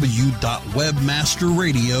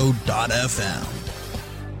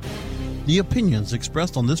www.webmasterradio.fm. The opinions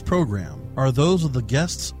expressed on this program are those of the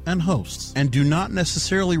guests and hosts and do not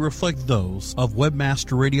necessarily reflect those of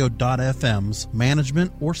WebmasterRadio.fm's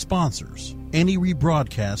management or sponsors. Any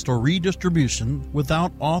rebroadcast or redistribution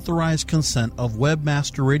without authorized consent of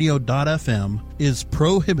WebmasterRadio.fm is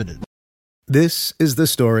prohibited. This is the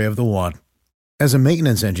story of the one. As a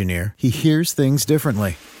maintenance engineer, he hears things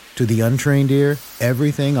differently. To the untrained ear,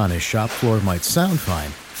 everything on his shop floor might sound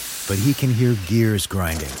fine, but he can hear gears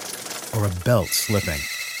grinding or a belt slipping.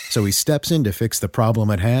 So he steps in to fix the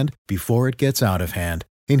problem at hand before it gets out of hand.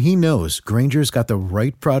 And he knows Grainger's got the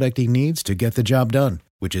right product he needs to get the job done,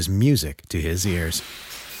 which is music to his ears.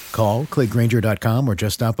 Call, click Grainger.com, or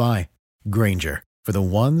just stop by. Grainger, for the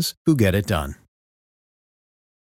ones who get it done.